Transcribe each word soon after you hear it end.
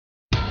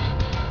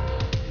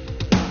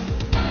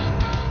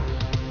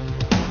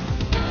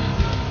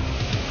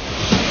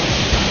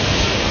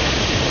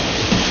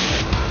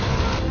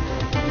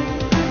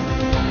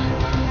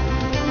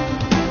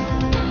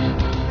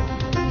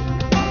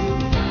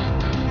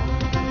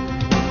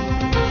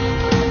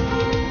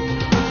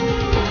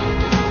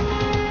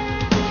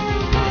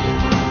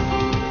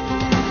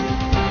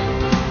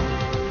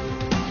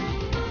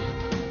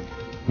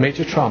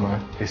Major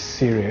trauma is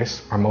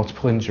serious or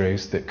multiple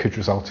injuries that could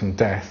result in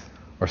death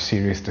or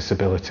serious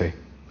disability.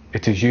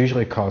 It is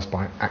usually caused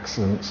by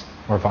accidents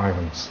or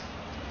violence.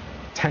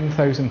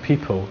 10,000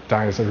 people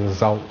die as a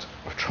result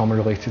of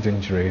trauma-related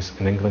injuries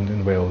in England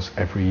and Wales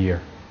every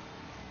year.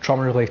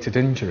 Trauma-related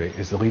injury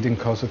is the leading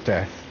cause of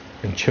death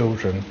in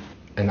children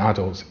and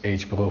adults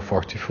aged below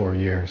 44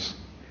 years.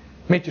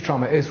 Major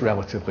trauma is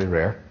relatively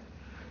rare,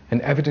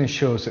 and evidence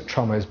shows that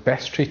trauma is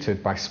best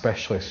treated by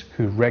specialists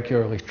who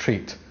regularly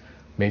treat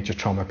major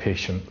trauma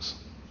patients.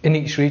 In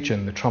each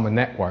region, the trauma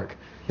network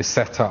is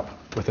set up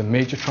with a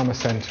major trauma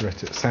centre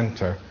at its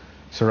centre,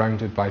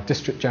 surrounded by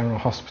district general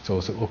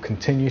hospitals that will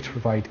continue to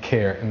provide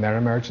care in their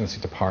emergency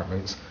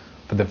departments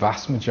for the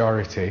vast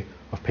majority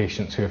of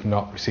patients who have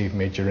not received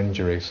major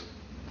injuries.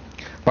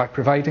 By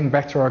providing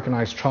better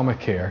organised trauma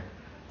care,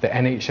 the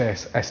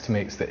NHS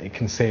estimates that it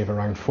can save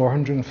around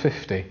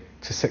 450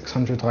 to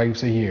 600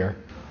 lives a year.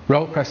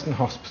 Royal Preston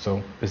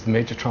Hospital is the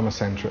major trauma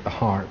centre at the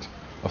heart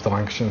of the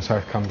Lancashire and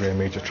South Cumbria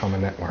Major Trauma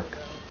Network.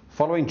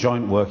 Following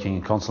joint working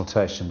and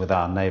consultation with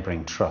our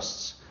neighbouring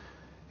trusts,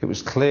 it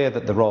was clear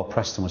that the Royal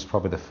Preston was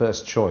probably the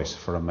first choice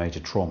for a major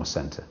trauma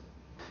centre.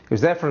 It was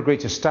therefore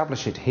agreed to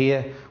establish it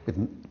here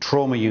with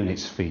trauma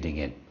units feeding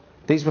in.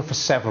 These were for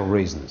several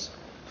reasons.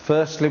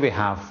 Firstly, we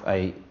have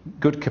a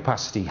good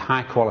capacity,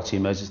 high quality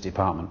emergency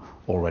department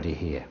already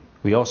here.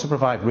 We also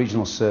provide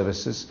regional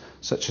services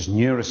such as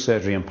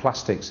neurosurgery and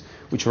plastics,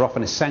 which are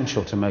often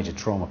essential to major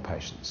trauma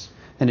patients.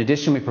 In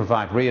addition, we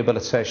provide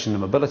rehabilitation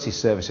and mobility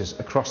services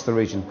across the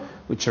region,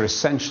 which are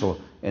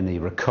essential in the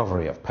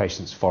recovery of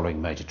patients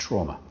following major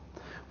trauma.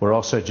 We're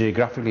also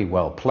geographically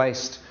well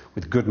placed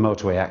with good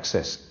motorway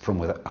access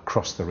from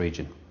across the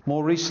region.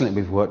 More recently,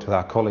 we've worked with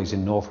our colleagues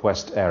in North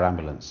West Air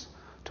Ambulance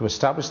to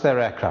establish their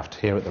aircraft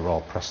here at the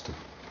Royal Preston.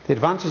 The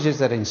advantage is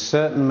that in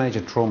certain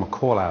major trauma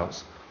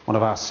call-outs, one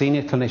of our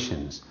senior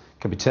clinicians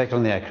can be taken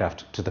on the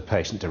aircraft to the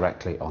patient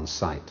directly on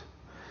site.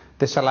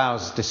 This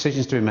allows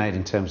decisions to be made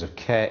in terms of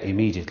care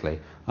immediately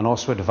and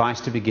also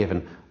advice to be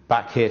given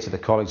back here to the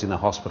colleagues in the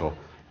hospital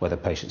where the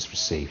patient's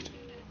received.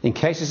 In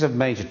cases of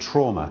major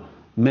trauma,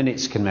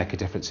 minutes can make a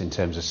difference in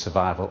terms of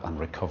survival and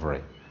recovery,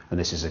 and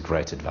this is a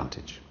great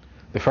advantage.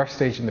 The first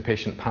stage in the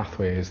patient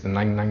pathway is the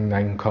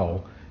 999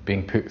 call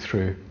being put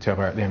through to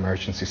alert the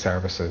emergency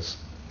services.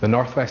 The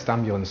North West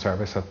Ambulance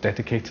Service have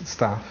dedicated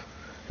staff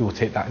who will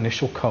take that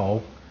initial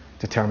call,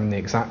 determine the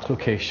exact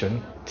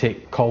location,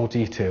 take call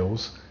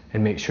details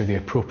and make sure the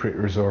appropriate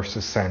resource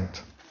is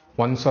sent.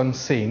 Once on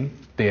scene,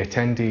 the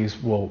attendees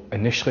will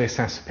initially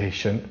assess the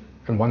patient,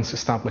 and once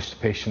established the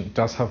patient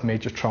does have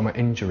major trauma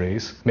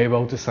injuries, may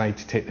well decide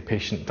to take the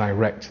patient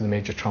direct to the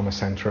major trauma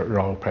centre at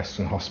Royal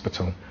Preston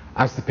Hospital.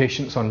 As the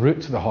patient's en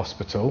route to the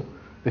hospital,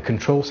 the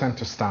control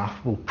centre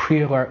staff will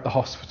pre-alert the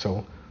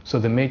hospital so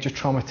the major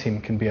trauma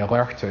team can be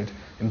alerted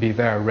and be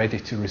there ready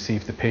to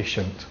receive the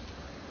patient.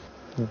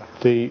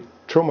 The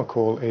trauma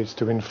call is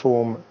to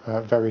inform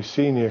very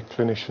senior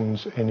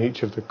clinicians in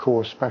each of the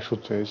core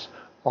specialties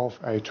of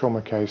a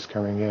trauma case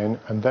coming in,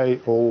 and they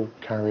all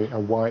carry a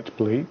white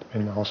bleep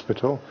in the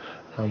hospital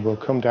and will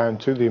come down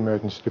to the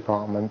emergency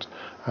department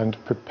and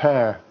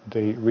prepare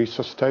the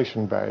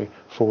resuscitation bay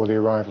for the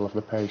arrival of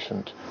the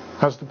patient.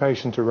 As the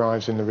patient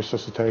arrives in the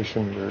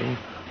resuscitation room,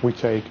 we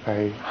take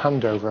a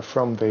handover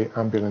from the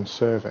ambulance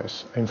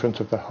service in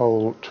front of the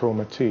whole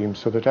trauma team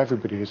so that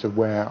everybody is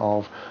aware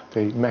of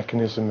the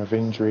mechanism of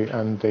injury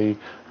and the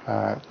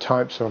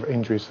types of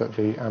injuries that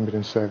the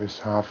ambulance service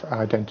have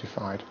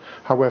identified.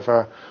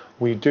 However,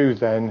 we do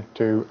then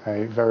do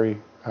a very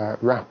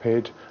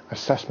rapid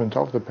assessment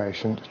of the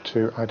patient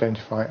to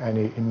identify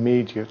any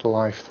immediate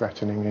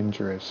life-threatening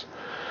injuries.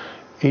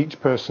 Each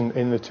person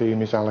in the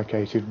team is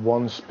allocated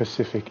one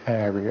specific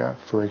area,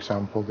 for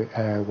example the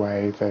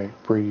airway, the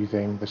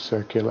breathing, the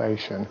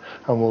circulation,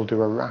 and we'll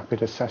do a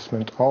rapid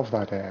assessment of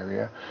that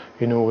area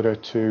in order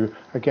to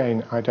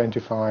again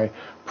identify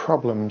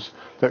problems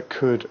that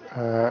could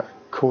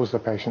cause the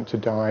patient to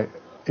die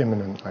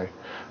imminently.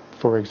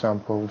 For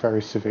example,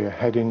 very severe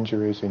head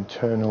injuries,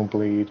 internal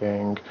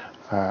bleeding,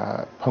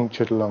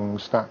 punctured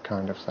lungs, that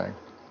kind of thing.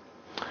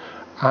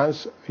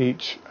 As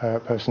each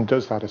person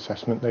does that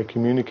assessment, they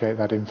communicate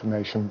that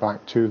information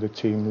back to the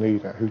team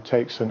leader, who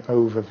takes an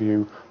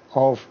overview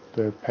of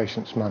the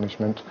patient's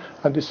management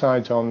and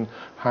decides on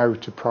how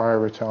to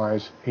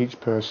prioritise each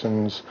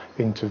person's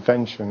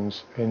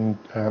interventions in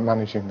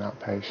managing that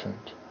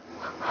patient.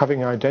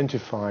 Having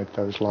identified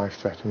those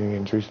life-threatening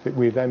injuries,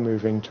 we then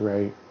move into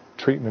a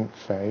treatment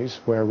phase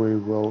where we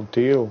will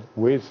deal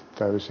with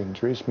those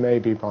injuries,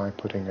 maybe by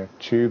putting a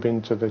tube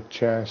into the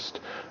chest,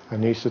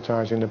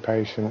 anaesthetising the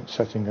patient,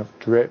 setting up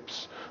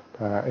drips,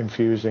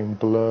 infusing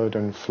blood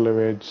and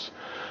fluids,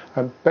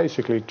 and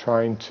basically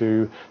trying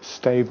to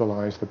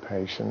stabilise the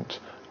patient.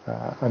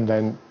 And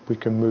then we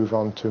can move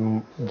on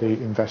to the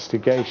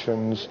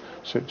investigations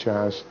such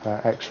as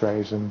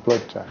x-rays and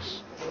blood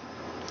tests.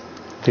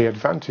 The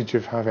advantage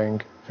of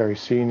having very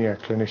senior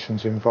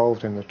clinicians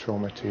involved in the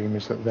trauma team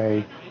is that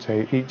they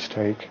each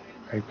take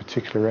a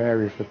particular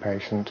area of the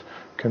patient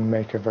can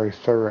make a very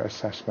thorough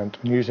assessment,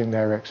 and using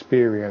their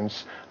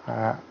experience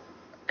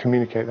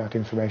communicate that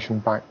information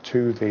back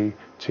to the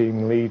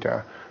team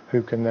leader,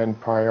 who can then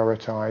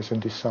prioritise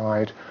and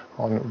decide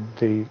on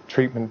the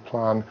treatment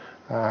plan,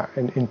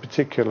 in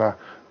particular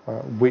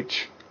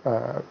which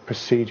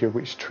procedure,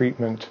 which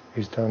treatment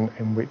is done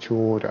in which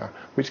order,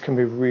 which can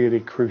be really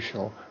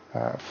crucial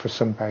for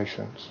some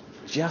patients.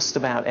 Just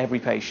about every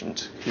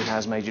patient who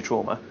has major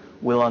trauma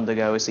will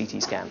undergo a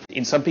CT scan.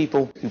 In some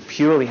people who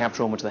purely have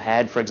trauma to the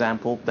head, for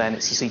example, then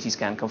it's a CT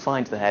scan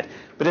confined to the head,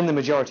 but in the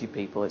majority of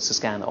people it's a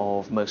scan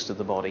of most of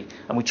the body,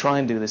 and we try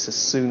and do this as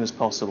soon as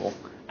possible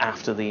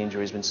after the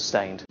injury has been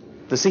sustained.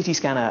 The CT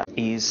scanner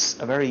is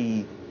a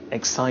very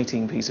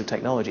exciting piece of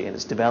technology, and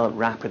it's developed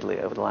rapidly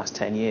over the last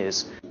 10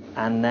 years.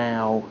 And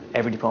now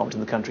every department in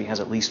the country has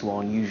at least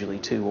one, usually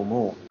two or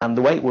more. And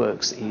the way it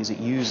works is it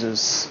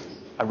uses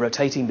a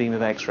rotating beam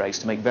of X-rays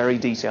to make very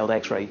detailed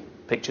X-ray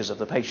pictures of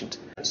the patient.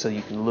 So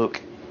you can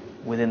look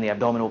within the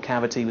abdominal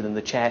cavity, within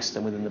the chest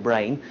and within the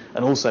brain,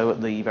 and also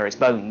at the various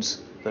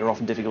bones that are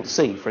often difficult to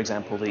see, for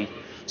example the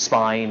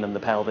spine and the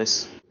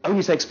pelvis.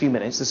 Only takes a few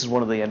minutes. This is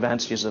one of the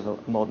advantages of a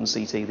modern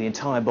CT. The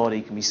entire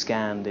body can be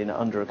scanned in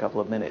under a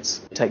couple of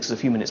minutes. It takes us a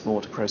few minutes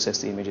more to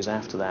process the images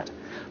after that.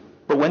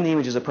 But when the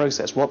images are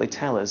processed, what they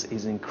tell us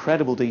is in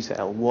incredible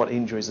detail what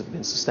injuries have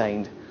been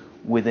sustained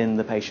within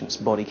the patient's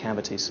body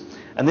cavities.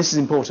 And this is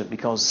important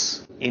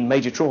because in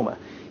major trauma,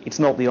 it's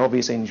not the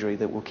obvious injury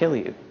that will kill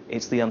you,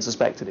 it's the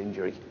unsuspected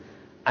injury.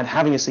 And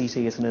having a CT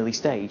at an early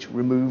stage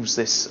removes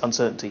this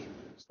uncertainty.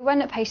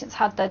 When patients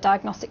had their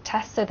diagnostic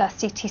tests, so their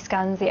CT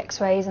scans, the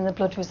X-rays and the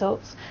blood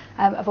results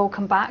have all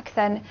come back,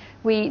 then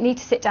we need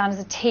to sit down as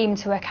a team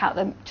to work out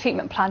the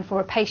treatment plan for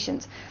a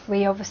patient.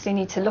 We obviously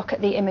need to look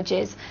at the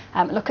images,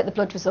 look at the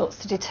blood results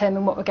to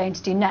determine what we're going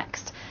to do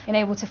next, and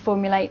able to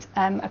formulate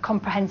a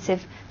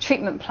comprehensive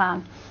treatment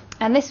plan.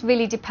 And this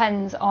really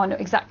depends on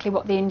exactly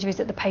what the injuries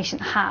that the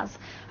patient has.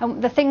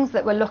 And the things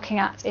that we're looking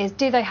at is,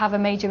 do they have a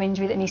major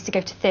injury that needs to go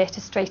to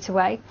theatre straight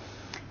away?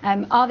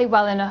 Are they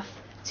well enough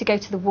to go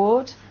to the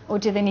ward, or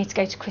do they need to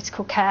go to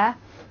critical care?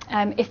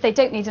 If they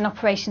don't need an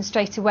operation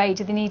straight away,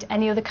 do they need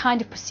any other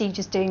kind of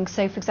procedures doing?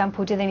 So, for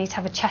example, do they need to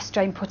have a chest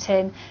drain put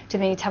in? Do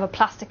they need to have a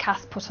plaster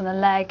cast put on a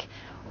leg?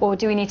 Or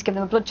do we need to give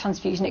them a blood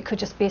transfusion? It could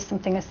just be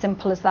something as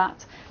simple as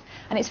that.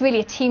 And it's really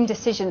a team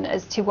decision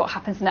as to what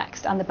happens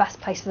next and the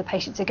best place for the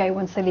patient to go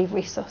once they leave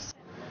resus.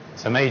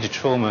 So major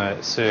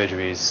trauma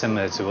surgery is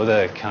similar to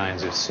other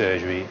kinds of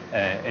surgery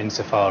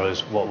insofar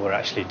as what we're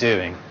actually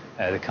doing,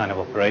 the kind of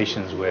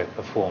operations we're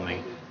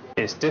performing.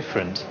 It's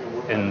different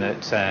in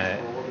that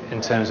in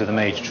terms of the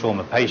major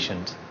trauma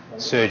patient,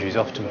 surgery is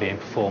often being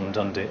performed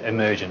under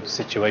emergent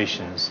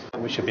situations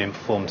which are being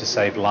performed to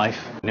save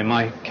life. And in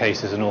my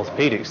case as an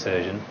orthopaedic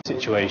surgeon,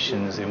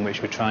 situations in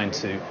which we're trying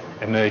to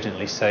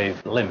emergently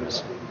save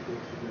limbs.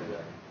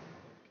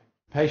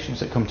 Patients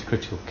that come to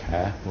critical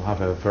care will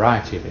have a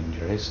variety of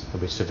injuries.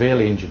 There'll be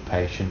severely injured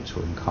patients who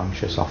are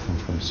unconscious, often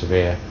from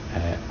severe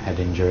head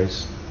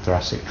injuries,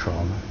 thoracic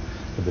trauma.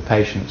 There'll be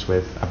patients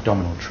with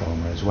abdominal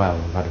trauma as well,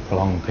 who've had a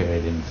prolonged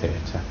period in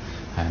theatre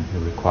and who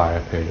require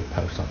a period of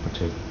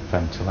post-operative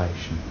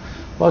ventilation.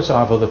 We'll also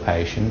have other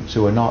patients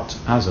who are not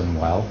as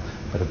unwell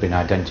but have been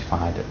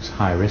identified as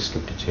high risk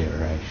of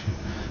deterioration,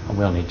 and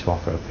we'll need to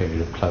offer a period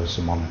of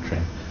closer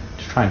monitoring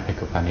to try and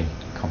pick up any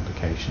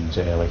complications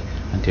early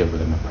and deal with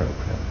them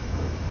appropriately.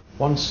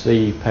 Once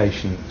the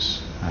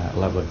patient's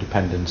level of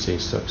dependency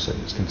is such that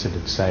it's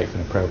considered safe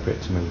and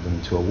appropriate to move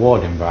them to a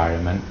ward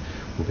environment,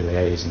 we'll be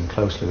liaising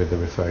closely with the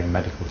referring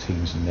medical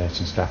teams and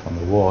nursing staff on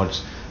the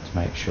wards to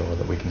make sure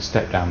that we can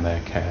step down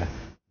their care.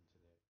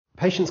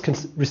 Patients can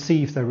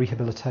receive their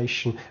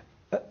rehabilitation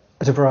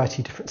at a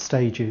variety of different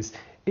stages.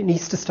 It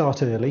needs to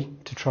start early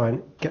to try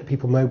and get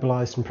people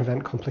mobilised and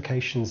prevent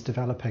complications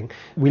developing.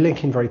 We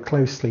link in very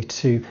closely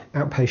to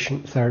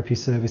outpatient therapy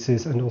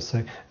services and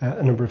also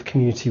a number of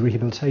community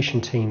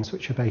rehabilitation teams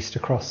which are based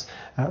across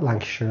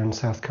Lancashire and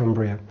South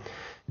Cumbria.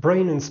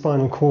 Brain and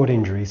spinal cord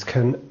injuries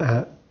can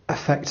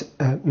affect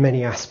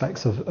many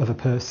aspects of a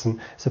person.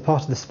 So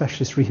part of the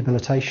specialist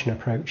rehabilitation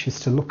approach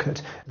is to look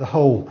at the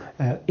whole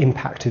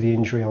impact of the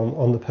injury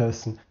on the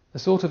person. The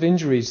sort of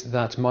injuries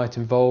that might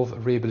involve a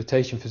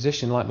rehabilitation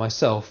physician like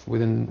myself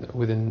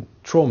within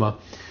trauma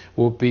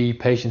will be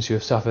patients who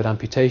have suffered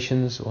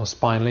amputations or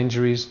spinal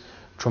injuries,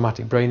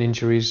 traumatic brain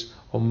injuries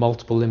or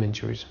multiple limb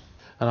injuries.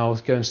 And I will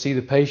go and see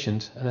the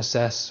patient and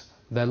assess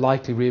their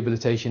likely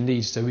rehabilitation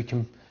needs so we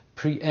can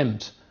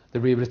preempt the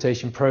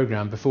rehabilitation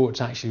program before it's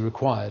actually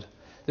required.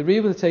 The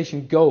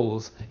rehabilitation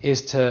goals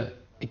is to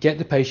get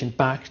the patient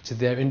back to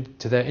their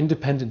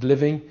independent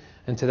living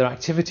and to their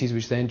activities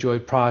which they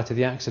enjoyed prior to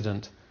the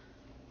accident.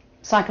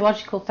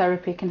 Psychological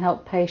therapy can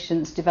help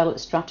patients develop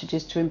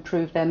strategies to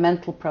improve their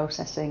mental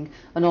processing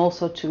and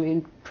also to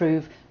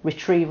improve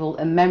retrieval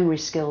and memory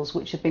skills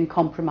which have been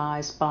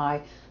compromised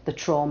by the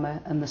trauma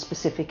and the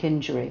specific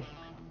injury.